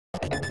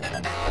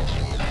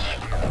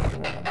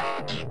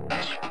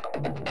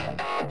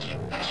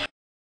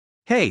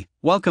Hey,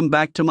 welcome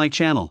back to my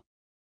channel.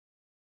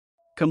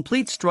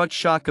 Complete strut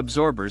shock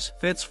absorbers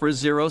fits for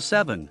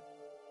 07.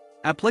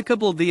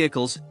 Applicable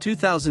vehicles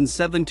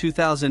 2007,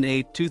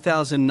 2008,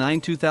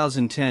 2009,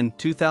 2010,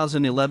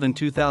 2011,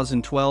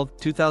 2012,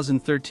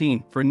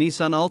 2013 for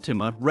Nissan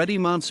Altima ready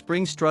mount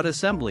spring strut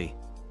assembly.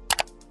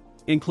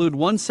 Include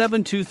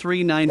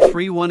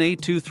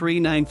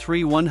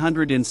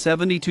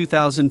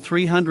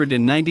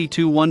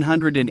 172393182393172,392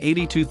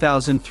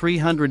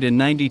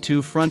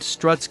 182,392 front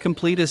struts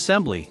complete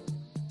assembly.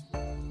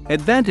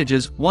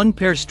 Advantages: 1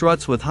 pair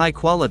struts with high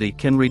quality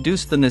can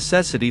reduce the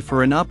necessity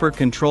for an upper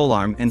control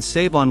arm and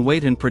save on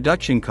weight and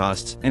production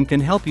costs, and can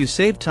help you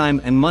save time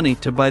and money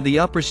to buy the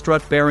upper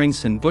strut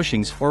bearings and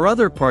bushings or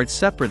other parts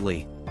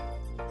separately.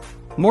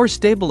 More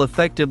stable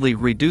effectively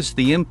reduce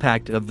the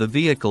impact of the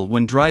vehicle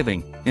when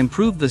driving,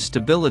 improve the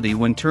stability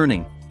when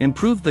turning,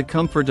 improve the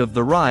comfort of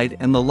the ride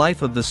and the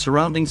life of the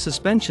surrounding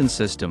suspension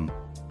system.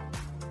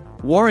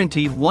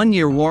 Warranty: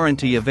 1-year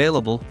warranty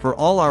available for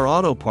all our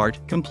auto part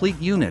complete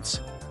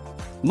units.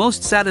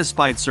 Most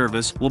satisfied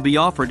service will be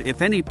offered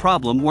if any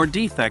problem or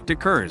defect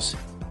occurs.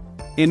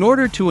 In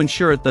order to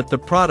ensure that the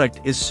product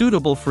is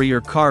suitable for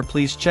your car,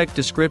 please check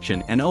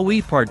description and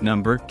OE part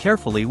number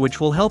carefully, which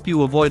will help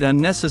you avoid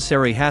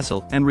unnecessary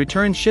hassle and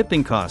return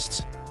shipping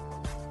costs.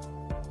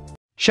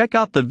 Check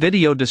out the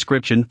video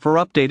description for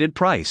updated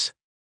price.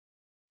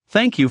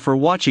 Thank you for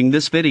watching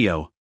this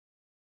video.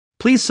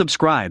 Please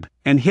subscribe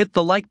and hit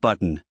the like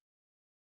button.